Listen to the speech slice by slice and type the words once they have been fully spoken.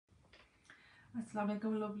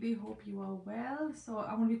Assalamualaikum, lovely. Hope you are well. So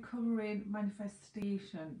I'm going to be covering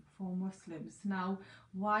manifestation for Muslims. Now,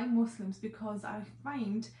 why Muslims? Because I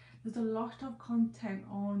find there's a lot of content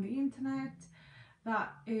on the internet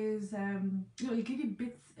that is, it'll give you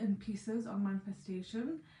bits and pieces on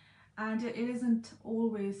manifestation, and it isn't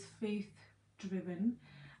always faith driven,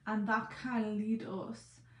 and that can lead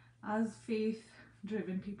us as faith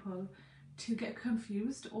driven people to get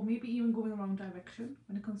confused or maybe even go in the wrong direction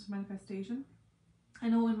when it comes to manifestation. I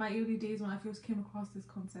know in my early days when I first came across this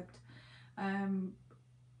concept, um,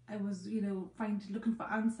 I was, looking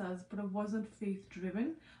for answers, but it wasn't faith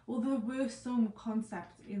driven. Although there were some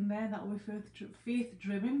concepts in there that were faith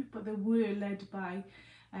driven, but they were led by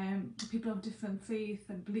people of different faith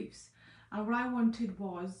and beliefs. And what I wanted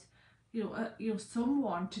was,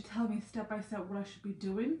 someone to tell me step by step what I should be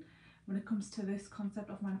doing when it comes to this concept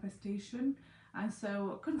of manifestation. And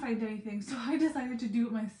so I couldn't find anything, so I decided to do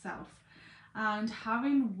it myself. And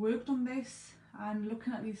having worked on this and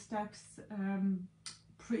looking at these steps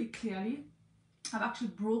pretty clearly, I've actually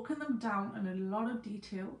broken them down in a lot of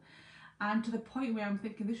detail, and to the point where I'm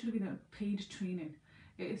thinking this should have been a paid training.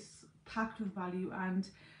 It is packed with value, and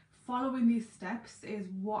following these steps is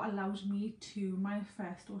what allows me to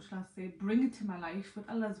manifest, or shall I say, bring into my life with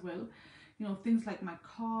Allah's will. Things like my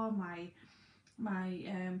car, my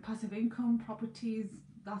passive income, properties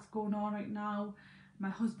that's going on right now, my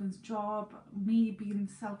husband's job, me being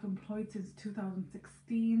self-employed since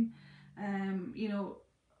 2016,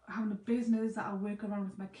 having a business that I work around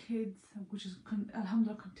with my kids, which is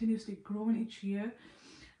alhamdulillah continuously growing each year,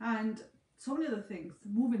 and so many other things.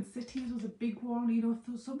 Moving cities was a big one,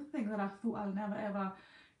 so something that I thought I'll never ever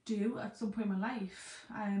do at some point in my life.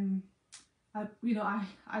 I've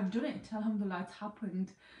done it, alhamdulillah, it's happened.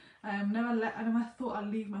 I never thought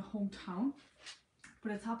I'd leave my hometown,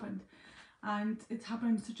 but it's happened. And it's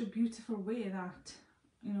happened in such a beautiful way that,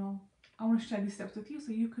 I want to share these steps with you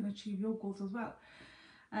so you can achieve your goals as well.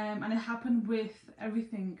 And it happened with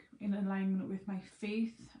everything in alignment with my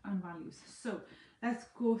faith and values. So let's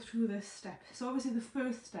go through this step. So obviously the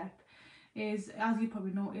first step is, as you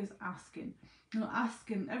probably know, is asking.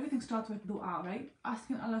 Asking, everything starts with dua, right?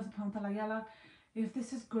 Asking Allah subhanahu wa ta'ala, Ya Allah, if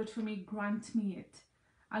this is good for me, grant me it.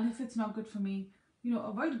 And if it's not good for me,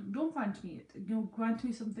 don't grant me it, grant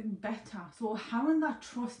me something better. So having that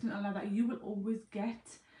trust in Allah that you will always get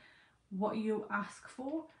what you ask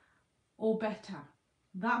for or better,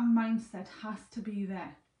 that mindset has to be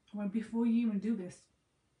there. Before you even do this,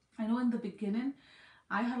 I know in the beginning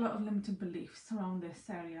I had a lot of limited beliefs around this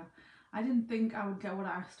area. I didn't think I would get what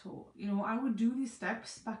I asked for. I would do these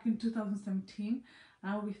steps back in 2017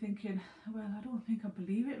 and I would be thinking, well, I don't think I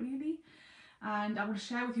believe it really. And I will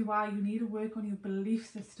share with you why you need to work on your belief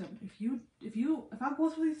system. If I go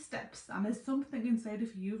through these steps and there's something inside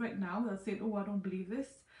of you right now that's saying, oh, I don't believe this,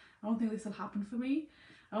 I don't think this will happen for me,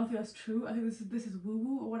 I don't think that's true, I think this is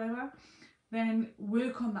woo-woo or whatever, then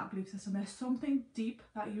work on that belief system. There's something deep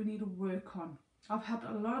that you need to work on. I've helped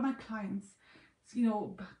a lot of my clients,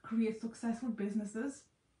 create successful businesses.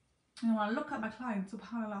 When I look at my clients,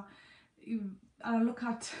 subhanAllah, and I look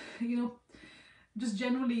at, just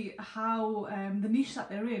generally how the niche that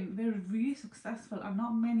they're in, they're really successful, and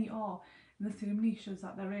not many are in the same niches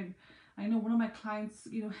that they're in. I know one of my clients,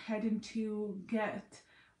 heading to get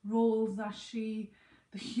roles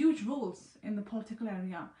the huge roles in the political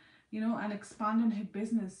area, and expanding her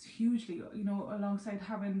business hugely, alongside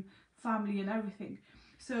having family and everything.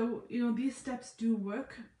 So, these steps do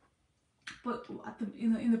work, but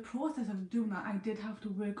in the process of doing that, I did have to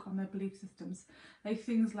work on their belief systems, like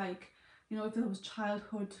things like, if there was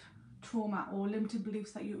childhood trauma or limited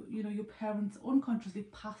beliefs that your parents unconsciously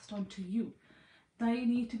passed on to you, they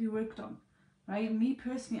need to be worked on, right? Me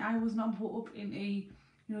personally, I was not brought up in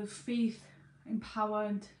a faith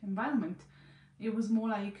empowered environment. It was more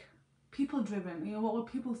like people driven. What will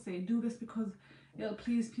people say? Do this because it'll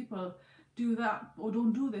please people. Do that or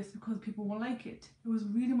don't do this because people won't like it. It was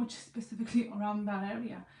really much specifically around that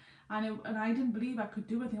area, and I didn't believe I could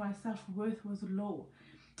do anything. My self-worth was low,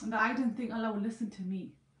 and that I didn't think Allah would listen to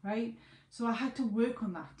me, right? So I had to work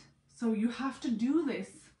on that. So you have to do this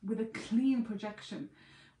with a clean projection,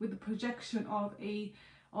 with the projection of a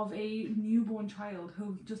newborn child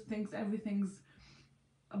who just thinks everything's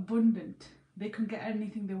abundant. They can get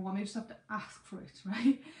anything they want, they just have to ask for it,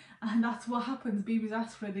 right? And that's what happens. Babies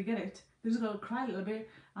ask for it, they get it. They just gotta cry a little bit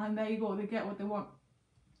and there you go, they get what they want.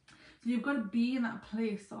 So you've got to be in that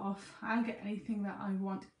place of, I'll get anything that I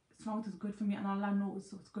want as long as it's good for me, and Allah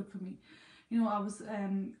knows it's good for me. I was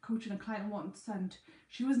coaching a client once, and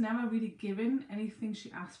she was never really given anything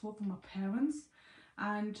she asked for from her parents,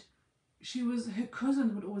 and her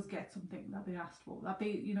cousins would always get something that they asked for, that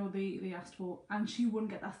they asked for, and she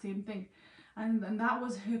wouldn't get that same thing. And that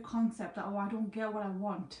was her concept, that, oh, I don't get what I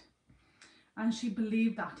want. And she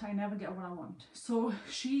believed that I never get what I want. So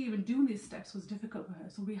she, even doing these steps was difficult for her.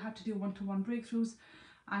 So we had to do one-to-one breakthroughs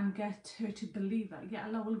and get her to believe that, yeah,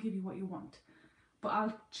 Allah will give you what you want, but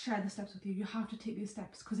I'll share the steps with you. You have to take these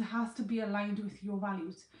steps because it has to be aligned with your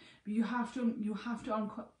values. You have to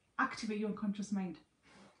activate your unconscious mind.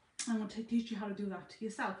 I'm going to teach you how to do that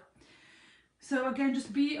yourself. So again,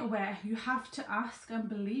 just be aware. You have to ask and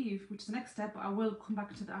believe, which is the next step, but I will come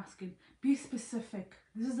back to the asking. Be specific.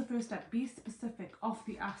 This is the first step. Be specific of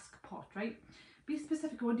the ask part, right? Be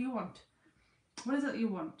specific. What do you want? What is it you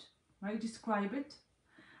want, right? Describe it.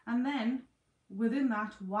 And then within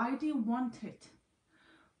that, why do you want it?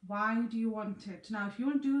 Why do you want it? Now, if you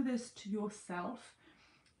want to do this to yourself,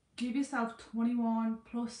 give yourself 21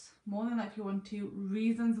 plus, more than that if you want to,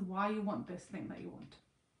 reasons why you want this thing that you want.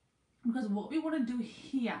 Because what we want to do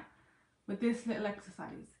here with this little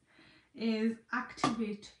exercise is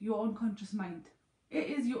activate your unconscious mind. It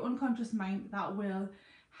is your unconscious mind that will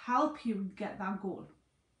help you get that goal.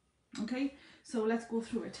 Okay, so let's go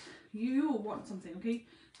through it. You want something, okay?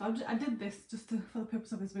 So I did this just for the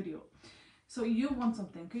purpose of this video. So you want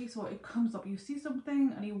something, okay? So it comes up, you see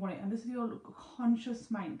something and you want it, and this is your conscious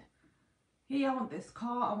mind. Hey, I want this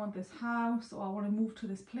car, I want this house, or I want to move to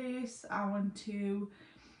this place, I want to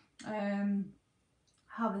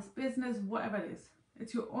have this business, whatever it is.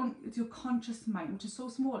 It's your conscious mind, which is so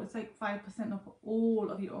small. It's like 5% of all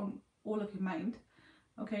of your mind.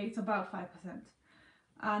 Okay, it's about 5%.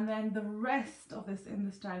 And then the rest of this in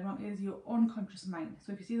this diagram is your unconscious mind.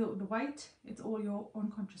 So if you see the white, it's all your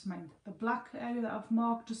unconscious mind. The black area that I've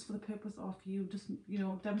marked just for the purpose of you just,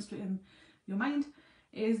 demonstrating your mind,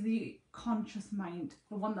 is the conscious mind.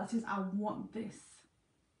 The one that says, I want this.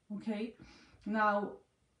 Okay. Now,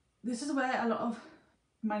 this is where a lot of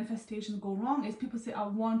manifestations go wrong, is people say, I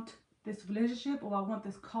want this relationship, or I want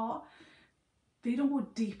this car. They don't go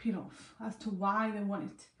deep enough as to why they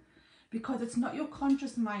want it. Because it's not your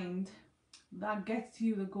conscious mind that gets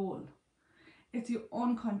you the goal. It's your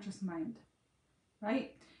unconscious mind,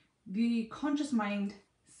 right? The conscious mind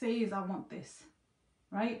says, I want this,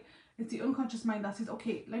 right? It's the unconscious mind that says,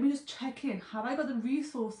 okay, let me just check in. Have I got the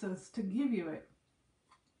resources to give you it?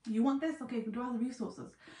 You want this? Okay, do I have the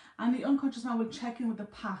resources? And the unconscious mind will check in with the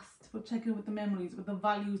past, will check in with the memories, with the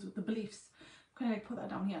values, with the beliefs. Can I put that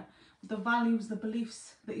down here? The values, the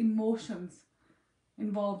beliefs, the emotions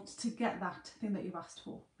involved to get that thing that you've asked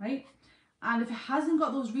for, right? And if it hasn't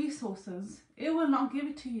got those resources, it will not give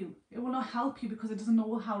it to you. It will not help you because it doesn't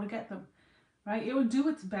know how to get them, right? It will do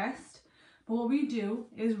its best, but what we do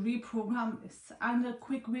is reprogram this. And a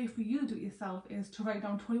quick way for you to do it yourself is to write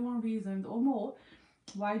down 21 reasons or more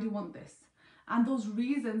why do you want this. And those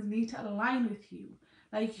reasons need to align with you.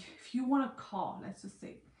 Like if you want a car, let's just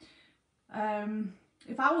say,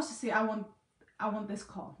 if I was to say I want this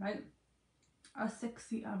car, right? A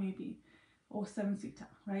 6-seater maybe, or 7-seater,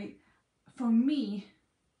 right? For me,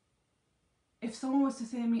 if someone was to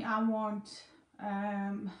say to me, I want,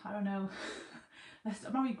 I don't know,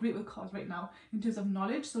 I'm not really great with cars right now in terms of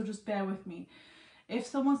knowledge, so just bear with me. If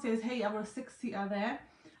someone says, hey, I want a 6-seater there,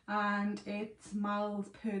 and it's miles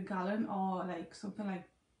per gallon, or like something like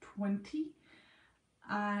 20,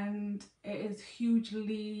 and it is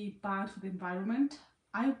hugely bad for the environment,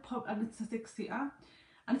 and it's a 6-seater,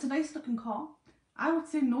 and it's a nice looking car, I would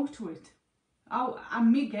say no to it. I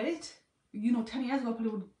may get it. 10 years ago I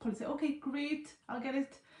would probably say, okay, great, I'll get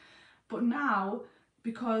it. But now,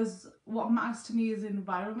 because what matters to me is the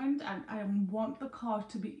environment, and I want the car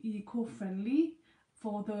to be eco-friendly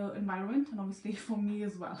for the environment, and obviously for me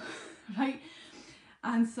as well, right?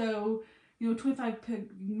 And so, 25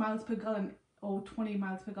 miles per gallon or 20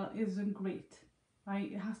 miles per gallon isn't great,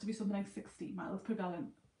 right? It has to be something like 60 miles per gallon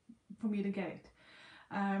for me to get it.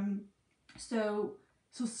 So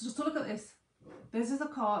just to look at this. This is a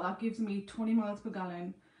car that gives me 20 miles per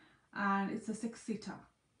gallon, and it's a 6-seater.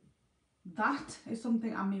 That is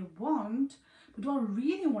something I may want, but do I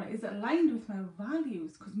really want it? Is it aligned with my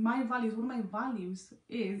values? Because my values, one of my values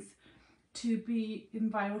is to be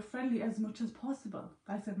environment friendly as much as possible.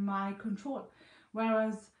 That's in my control.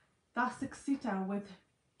 Whereas that 6-seater with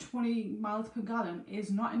 20 miles per gallon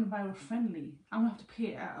is not environment friendly. I'm gonna have to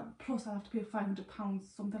pay, plus I have to pay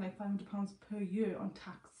 £500, something like £500 per year on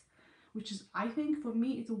tax, which is, I think for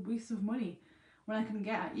me, it's a waste of money when I can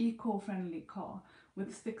get an eco-friendly car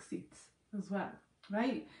with 6 seats as well,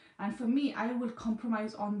 right? And for me, I will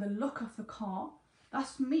compromise on the look of the car.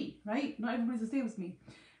 That's me, right? Not everybody's the same as me,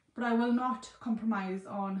 but I will not compromise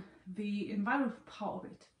on the environment part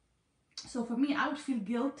of it. So for me, I would feel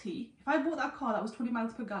guilty. If I bought that car that was 20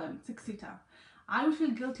 miles per gallon, 6-seater, I would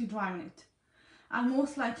feel guilty driving it. And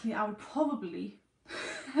most likely I would probably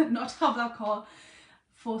not have that car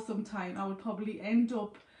for some time. I would probably end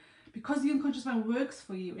up, because the unconscious mind works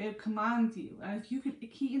for you, it commands you. And if you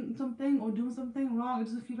keep eating something or doing something wrong, it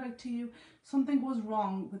doesn't feel right to you, something goes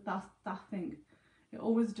wrong with that thing. It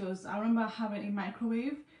always does. I remember having a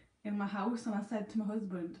microwave in my house, and I said to my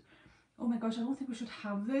husband, oh my gosh, I don't think we should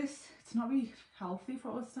have this. It's not really healthy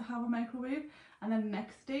for us to have a microwave. And then the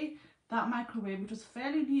next day, that microwave, which was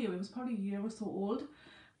fairly new, it was probably a year or so old,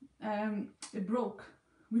 it broke.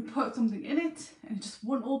 We put something in it and it just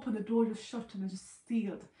wouldn't open, the door just shut and it just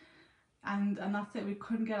sealed. And that's it, we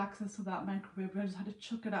couldn't get access to that microwave. We just had to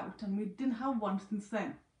chuck it out, and we didn't have one since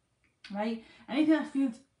then, right? Anything that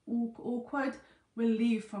feels awkward will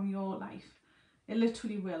leave from your life. It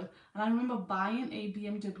literally will. And I remember buying a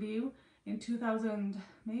BMW in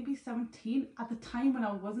 2017, at the time when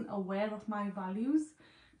I wasn't aware of my values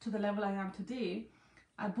to the level I am today.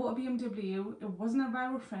 I bought a BMW. It wasn't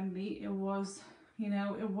environment friendly. It was, you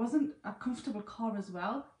know, it wasn't a comfortable car as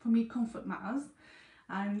well. For me, comfort matters.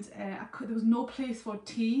 And there was no place for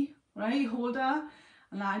tea, right, holder.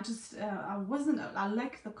 And I just, I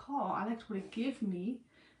liked the car. I liked what it gave me.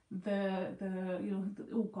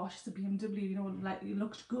 Oh gosh, it's a BMW, you know, like it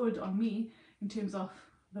looked good on me in terms of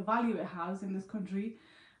the value it has in this country,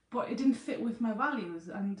 but it didn't fit with my values.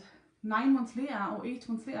 And 9 months later or 8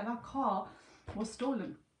 months later, that car was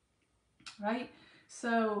stolen, right?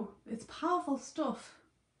 So it's powerful stuff.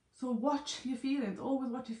 So watch your feelings,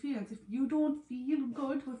 always watch your feelings. If you don't feel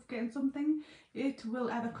good with getting something, it will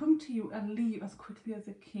either come to you and leave as quickly as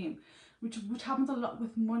it came, which happens a lot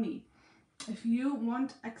with money. If you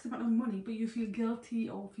want X amount of money but you feel guilty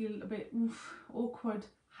or feel a bit awkward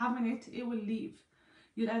having it, it will leave.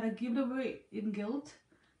 You'll either give it away in guilt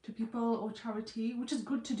to people or charity, which is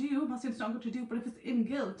good to do. I'm not saying it's not good to do, but if it's in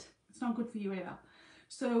guilt, it's not good for you either.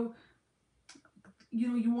 So, you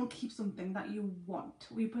know, you won't keep something that you want,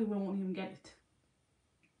 or you probably won't even get it.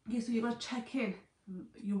 Okay, so you've got to check in.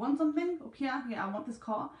 You want something? Okay, yeah, I want this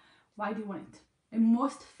car. Why do you want it? It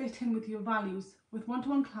must fit in with your values. With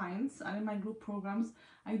one-to-one clients and in my group programs,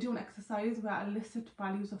 I do an exercise where I elicit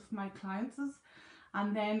values of my clients,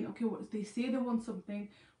 and then, okay, they say they want something,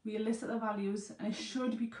 we elicit the values, and it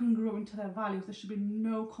should be congruent to their values. There should be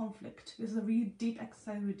no conflict. This is a really deep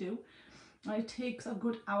exercise we do, and it takes a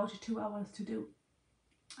good hour to 2 hours to do.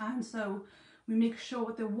 And so we make sure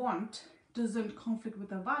what they want doesn't conflict with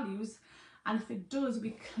their values. And if it does,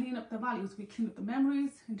 we clean up the values, we clean up the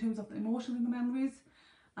memories in terms of the emotions in the memories,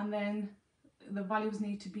 and then the values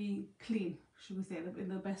need to be clean, should we say, in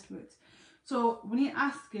the best words. So when you're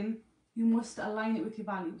asking, you must align it with your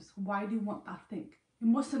values. Why do you want that thing? It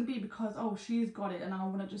mustn't be because, oh, she's got it and I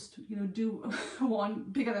want to just, you know, do one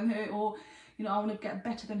bigger than her, or, you know, I want to get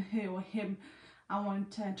better than her or him. I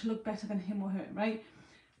want to look better than him or her, right?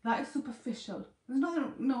 That is superficial. There's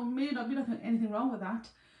nothing, no, may not be anything wrong with that,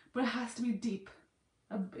 but it has to be deep.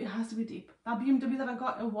 It has to be deep. That BMW that I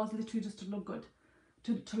got, it was literally just to look good,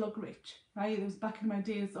 to look rich, right? It was back in my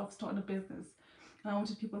days of starting a business, and I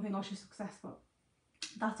wanted people to think, oh, she's successful.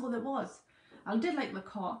 That's all it was. I did like the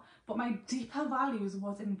car, but my deeper values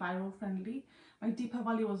was environment friendly. My deeper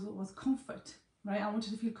value was comfort, right? I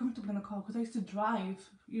wanted to feel comfortable in the car, because I used to drive,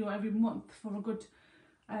 you know, every month for a good,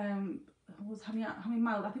 how many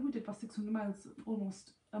miles? I think we did about 600 miles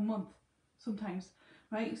almost a month sometimes,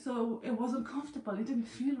 right? So it wasn't comfortable, it didn't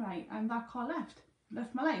feel right, and that car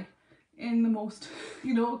left my life in the most,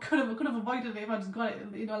 you know, could have avoided it if I just got it,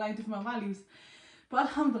 you know, aligned with my values. But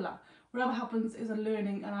alhamdulillah, whatever happens is a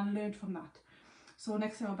learning, and I learned from that. So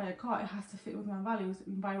next time I buy a car, it has to fit with my values,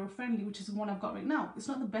 environment friendly, which is the one I've got right now. It's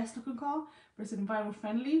not the best looking car, but it's environment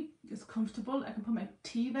friendly, it's comfortable, I can put my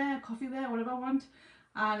tea there, coffee there, whatever I want,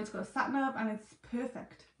 and it's got a sat nav, and it's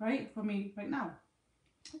perfect, right, for me right now.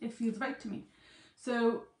 It feels right to me.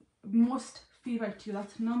 So must feel right to you.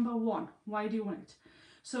 That's number one. Why do you want it?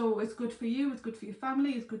 So it's good for you, it's good for your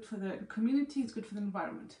family, it's good for the community, it's good for the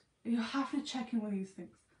environment. You have to check in with these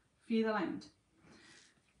things. Feel aligned.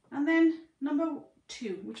 And then number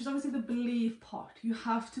two, which is obviously the belief part. You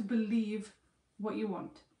have to believe what you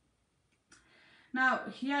want. Now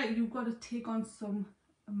here you've got to take on some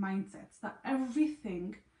mindsets that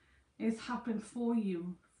everything is happening for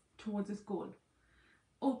you towards this goal.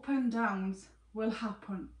 Up and downs will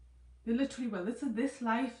happen. They literally will. This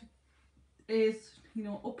life is, you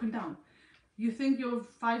know, up and down. You think you're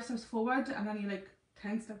 5 steps forward and then you're like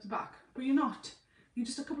 10 steps back, but you're not. You're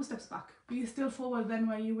just a couple steps back, but you're still forward than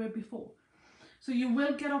where you were before. So you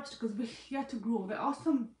will get obstacles. We're here to grow. There are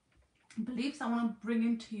some beliefs I want to bring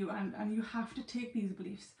into you, and you have to take these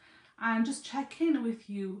beliefs and just check in with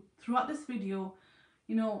you throughout this video.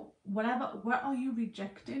 You know, what are you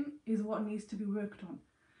rejecting is what needs to be worked on,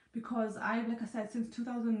 because like I said, since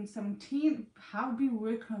 2017 have been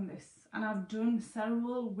working on this, and I've done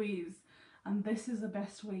several ways, and this is the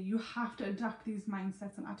best way. You have to adapt these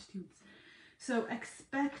mindsets and attitudes. So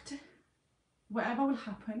expect whatever will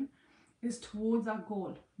happen is towards our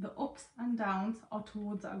goal. The ups and downs are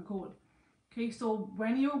towards our goal. Okay, so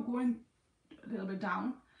when you're going a little bit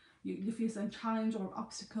down, you face a challenge or an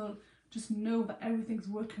obstacle, just know that everything's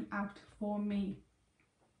working out for me,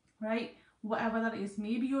 right? Whatever that is.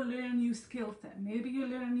 Maybe you're learning a new skill set, maybe you're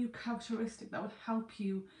learning a new characteristic that will help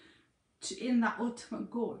you in that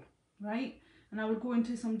ultimate goal, right? And I will go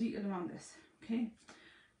into some detail around this, okay?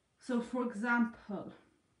 So for example,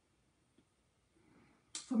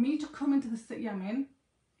 for me to come into the city I'm in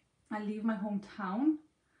and leave my hometown,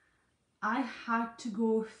 I had to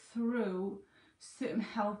go through certain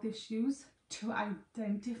health issues to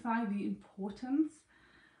identify the importance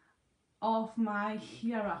of my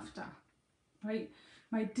hereafter, right?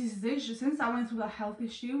 My decision, since I went through that health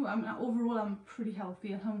issue, overall I'm pretty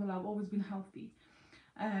healthy, alhamdulillah. I've always been healthy.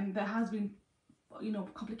 There has been, you know,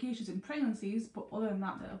 complications in pregnancies, but other than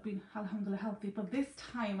that, I've been alhamdulillah healthy. But this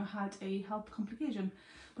time I had a health complication,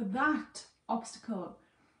 but that obstacle,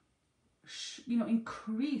 you know,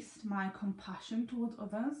 increased my compassion towards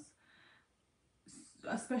others,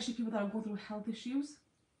 especially people that are going through health issues.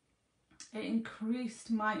 It increased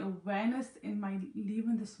my awareness in my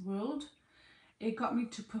leaving this world. It got me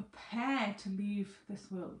to prepare to leave this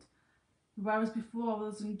world. Whereas before I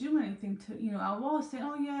wasn't doing anything to, you know, I was saying,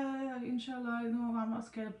 oh yeah, inshallah, you know, I'm not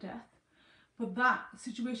scared of death. But that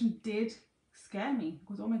situation did scare me,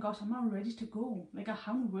 because oh my gosh, I'm not ready to go. Like, I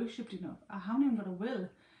haven't worshipped enough. I haven't even got a will.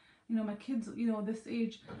 You know, my kids, you know, this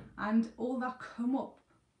age, and all that come up.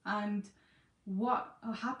 And what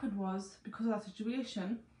happened was, because of that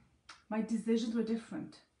situation, my decisions were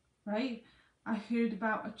different, right? I heard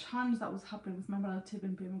about a challenge that was happening with my relative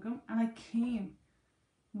in Birmingham, and I came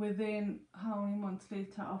within how many months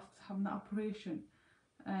later of having that operation,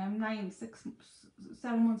 7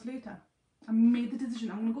 months later, I made the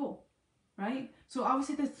decision, I'm gonna go, right? So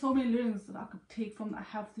obviously there's so many learnings that I could take from that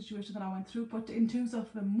health situation that I went through, but in terms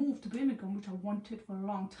of the move to Birmingham, which I wanted for a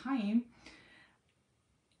long time,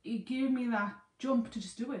 it gave me that jump to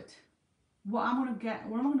just do it. What I'm gonna get,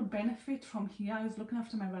 what I'm gonna benefit from here is looking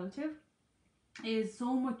after my relative, is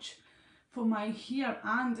so much for my here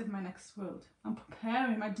and in my next world. I'm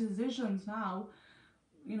preparing my decisions now,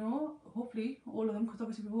 you know, hopefully all of them, because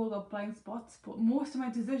obviously we've all got blind spots, but most of my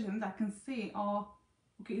decisions I can say are,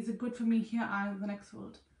 okay, is it good for me here and the next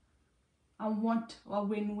world? I want a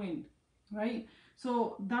win-win, right?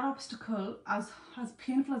 So that obstacle, as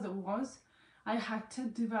painful as it was, I had to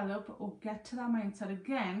develop or get to that mindset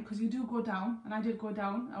again, because you do go down, and I did go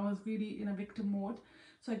down. I was really in a victim mode,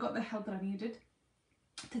 so I got the help that I needed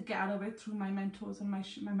to get out of it through my mentors and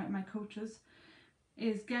my coaches,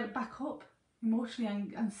 is get back up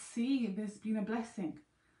emotionally and see this being a blessing.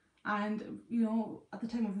 And you know, at the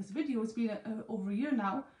time of this video, it's been over a year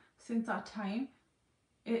now since that time.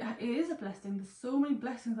 It is a blessing. There's so many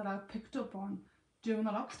blessings that I've picked up on during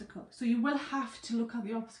that obstacle. So you will have to look at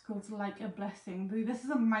the obstacles like a blessing. This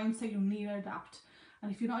is a mindset you need to adapt,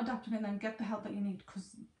 and if you're not adapting it, then get the help that you need,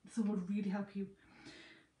 because this will really help you.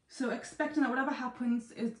 So expecting that whatever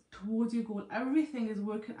happens is towards your goal. Everything is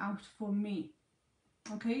working out for me,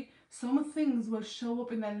 okay? Some things will show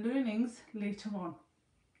up in their learnings later on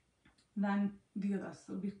than the others.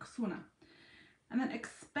 It'll be sooner. And then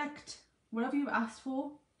expect whatever you've asked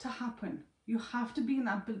for to happen. You have to be in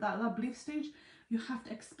that belief stage. You have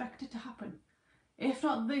to expect it to happen. If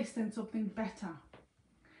not this, then something better.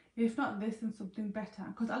 If not this, then something better.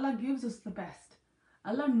 Because Allah gives us the best.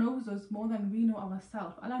 Allah knows us more than we know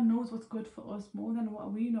ourselves. Allah knows what's good for us more than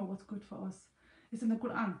what we know what's good for us. It's in the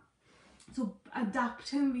Quran. So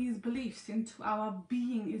adapting these beliefs into our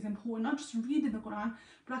being is important. Not just reading the Quran,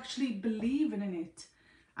 but actually believing in it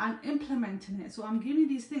and implementing it. So I'm giving you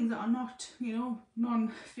these things that are not, you know,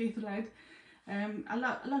 non-faith led.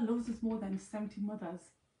 Allah loves us more than 70 mothers.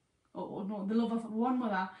 Or no, the love of one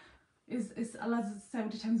mother is Allah's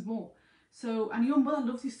 70 times more. So, and your mother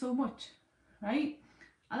loves you so much, right?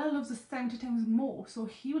 Allah loves us 70 times more. So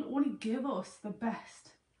he will only give us the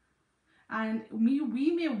best. And we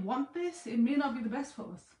may want this, it may not be the best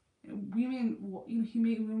for us. We may, you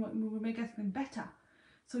know, we may get something better.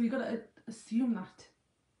 So you got to assume that.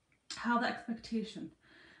 Have that expectation.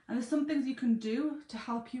 And there's some things you can do to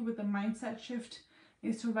help you with the mindset shift,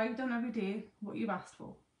 is to write down every day what you've asked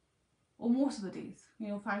for. or most of the days, you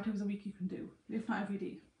know, 5 times a week you can do, if not every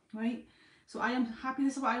day, right? So I am happy.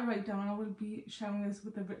 This is what I write down, and I will be sharing this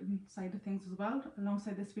with the written side of things as well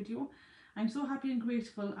alongside this video. I'm so happy and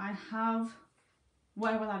grateful I have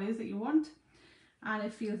whatever that is that you want, and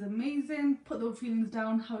it feels amazing. Put those feelings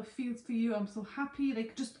down, how it feels for you. I'm so happy.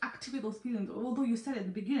 Like, just activate those feelings. Although you said it at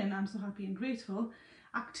the beginning, I'm so happy and grateful,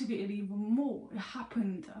 activate it even more. It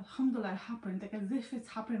happened. Alhamdulillah, it happened. Like, as if it's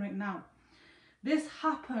happening right now. This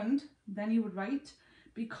happened, then you would write,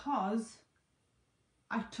 because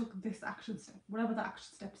I took this action step, whatever the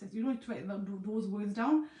action step is. You don't need to write those words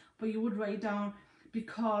down, but you would write down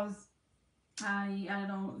because I don't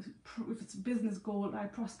know, if it's a business goal, I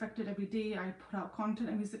prospected every day, I put out content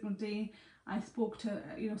every single day, I spoke to,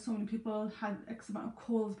 you know, so many people, had X amount of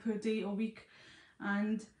calls per day or week,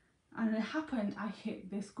 and it happened. I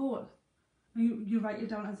hit this goal. You write it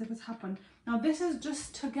down as if it's happened. Now this is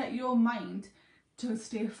just to get your mind to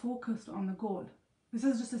stay focused on the goal. This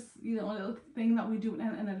is just a, you know, a little thing that we do in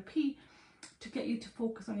NLP to get you to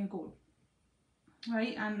focus on your goal,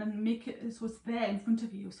 right? And then make it so it's there in front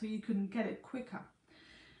of you so you can get it quicker.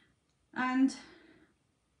 And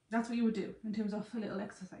that's what you would do in terms of a little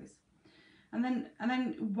exercise. And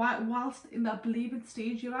then whilst in that believing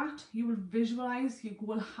stage you're at, you will visualize your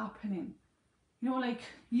goal happening. You know, like,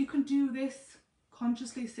 you can do this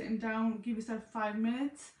consciously sitting down, give yourself 5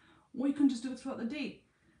 minutes, or you can just do it throughout the day.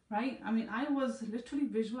 Right? I mean, I was literally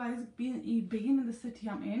visualizing being in the city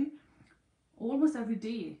I'm in almost every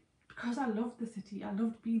day, because I loved the city. I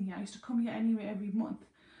loved being here. I used to come here anyway every month,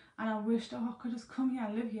 and I wished, oh, I could just come here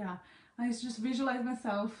and live here. I used to just visualize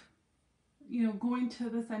myself, you know, going to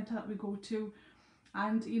the centre that we go to,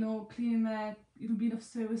 and, you know, cleaning there, you know, being of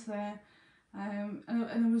service there, and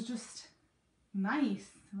it was just nice,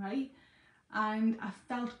 right? And I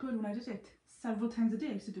felt good when I did it. Several times a day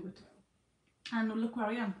I used to do it. And look where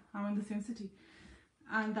I am. I'm in the same city,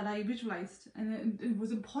 and that I visualized, and it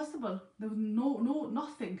was impossible. There was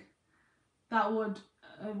nothing that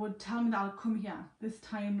would tell me that I'll come here this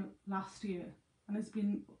time last year. And it's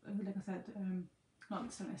been, like I said, not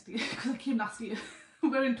this time last year, because I came last year.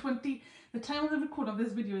 We're in the time of the recording of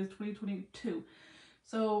this video is 2022.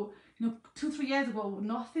 So, you know, 2-3 years ago,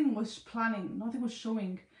 nothing was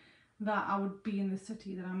showing that I would be in the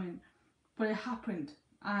city that I'm in, but it happened.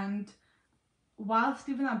 And whilst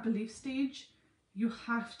even that belief stage, you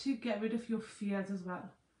have to get rid of your fears as well.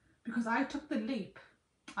 Because I took the leap.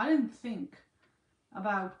 I didn't think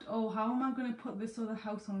about, oh, how am I going to put this other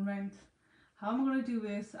house on rent? How am I going to do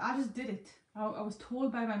this? I just did it. I was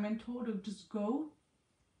told by my mentor to just go.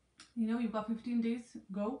 You know, you've got 15 days,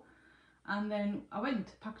 go. And then I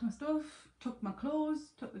went, packed my stuff, took my clothes,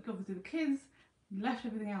 took obviously the kids, left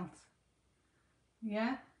everything else.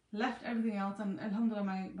 Yeah? Left everything else, and alhamdulillah,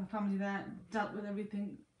 my family there dealt with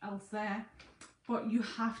everything else there. But you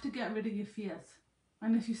have to get rid of your fears,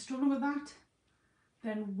 and if you struggle with that,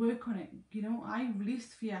 then work on it. You know, I release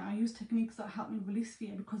fear. I use techniques that help me release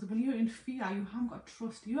fear, because when you're in fear, you haven't got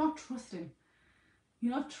trust. You are trusting.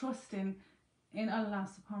 You're not trusting in Allah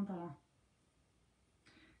subhanahu wa ta'ala.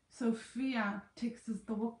 So fear takes the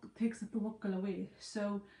tawakkul away.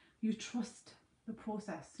 So you trust the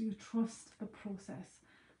process. You trust the process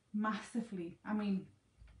massively. I mean,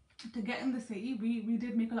 to get in the city, we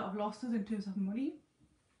did make a lot of losses in terms of money,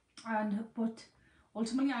 but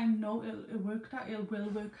ultimately I know it worked out. It will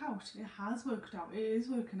work out. It has worked out. It is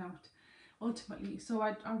working out ultimately. So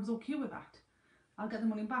I was okay with that. I'll get the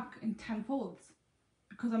money back in 10-folds,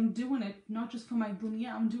 because I'm doing it not just for my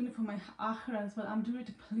dunya, I'm doing it for my akhirah as well. I'm doing it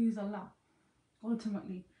to please Allah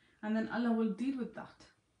ultimately, and then Allah will deal with that.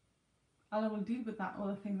 Allah will deal with that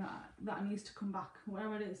other thing that needs to come back,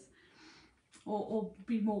 whatever it is, or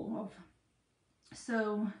be more of.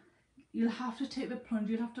 So you'll have to take the plunge.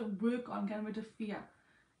 You'll have to work on getting rid of fear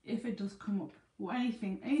if it does come up, or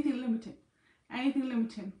anything limiting,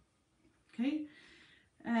 okay?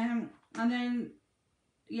 And then,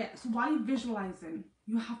 yeah, so while you're visualizing,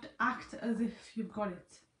 you have to act as if you've got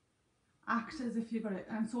it. Act as if you've got it.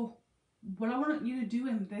 And so what I want you to do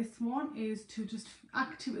in this one is to just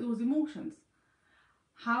activate those emotions.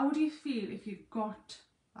 How do you feel if you got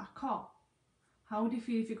that car? How do you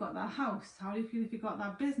feel if you got that house? How do you feel if you got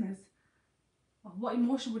that business? What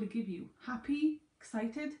emotion would it give you? Happy?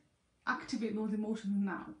 Excited? Activate those emotions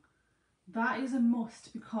now. That is a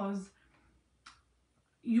must, because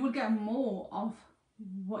you will get more of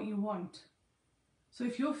what you want. So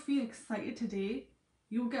if you feel excited today,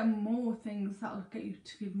 you'll get more things that will get you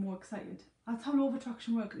to feel more excited. That's how law of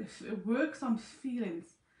attraction works. If it works on feelings,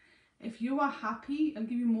 if you are happy, it'll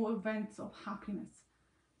give you more events of happiness.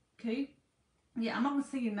 Okay? Yeah, I'm not going to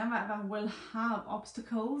say you never ever will have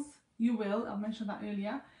obstacles. You will, I mentioned that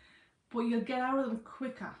earlier, but you'll get out of them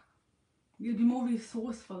quicker. You'll be more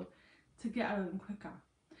resourceful to get out of them quicker,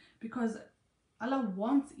 because Allah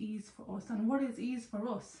wants ease for us. And what is ease for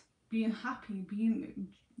us? Being happy, being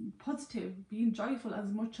positive, being joyful as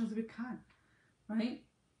much as we can, right?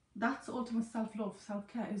 That's ultimate self-love,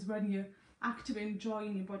 self-care, is when you're activating joy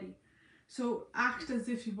in your body. So act as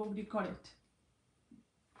if you've already got it.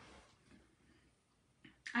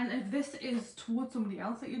 And if this is towards somebody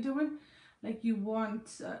else that you're doing, like you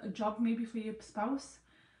want a job maybe for your spouse,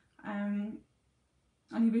 and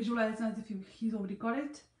you visualize as if he's already got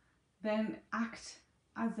it, then act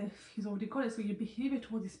as if he's already got it. So your behavior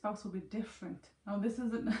towards your spouse will be different. Now this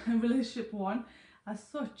isn't a relationship one as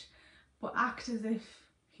such, but act as if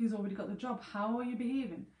he's already got the job. How are you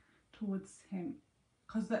behaving towards him?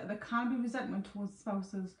 Because there can be resentment towards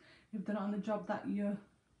spouses if they're not on the job that your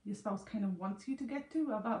spouse kind of wants you to get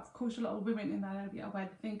to. I've coached a lot of women in that area where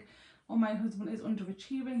they think, oh, my husband is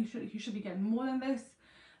underachieving, he should be getting more than this.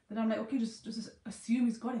 Then I'm like, okay, just assume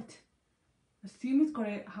he's got it. Assume he's got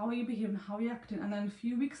it. How are you behaving? How are you acting? And then a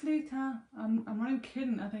few weeks later, I'm not even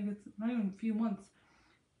kidding, I think it's not even a few months,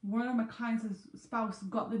 one of my clients' spouse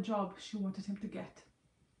got the job she wanted him to get.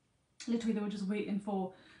 Literally, they were just waiting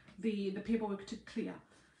for the paperwork to clear.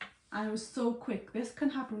 And it was so quick. This can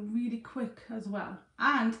happen really quick as well.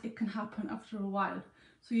 And it can happen after a while.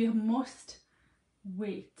 So you must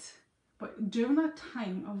wait. But during that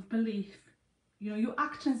time of belief, you know, you're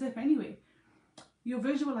acting as if anyway. You're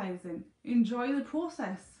visualizing. Enjoy the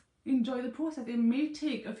process. Enjoy the process. It may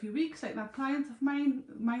take a few weeks, like that client of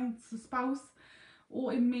mine's spouse,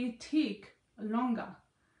 or it may take longer.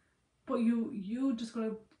 But you just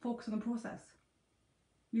gotta focus on the process.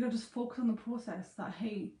 You gotta just focus on the process, that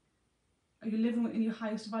hey, are you living within your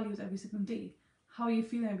highest values every single day? How are you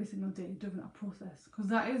feeling every single day during that process? Because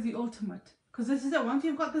that is the ultimate. Because this is it. Once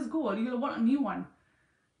you've got this goal, you'll want a new one.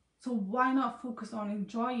 So why not focus on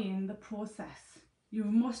enjoying the process? You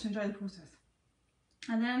must enjoy the process.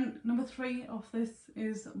 And then number 3 of this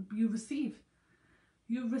is you receive.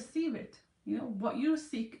 You receive it. You know, what you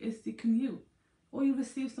seek is seeking you. Or you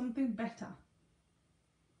receive something better.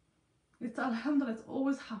 It's alhamdulillah, it's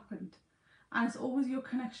always happened. And it's always your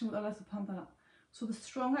connection with Allah subhanahu wa ta'ala. So the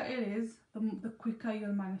stronger it is, the quicker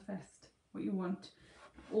you'll manifest what you want,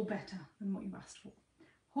 or better than what you've asked for.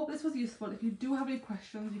 Hope this was useful. If you do have any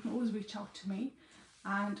questions, you can always reach out to me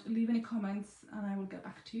and leave any comments and I will get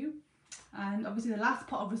back to you. And obviously the last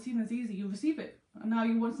part of receiving is easy. You receive it and now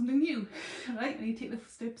you want something new, right? And you take the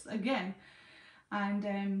steps again.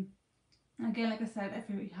 And again, like I said, if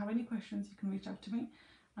you have any questions, you can reach out to me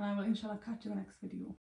and I will inshallah catch you in the next video.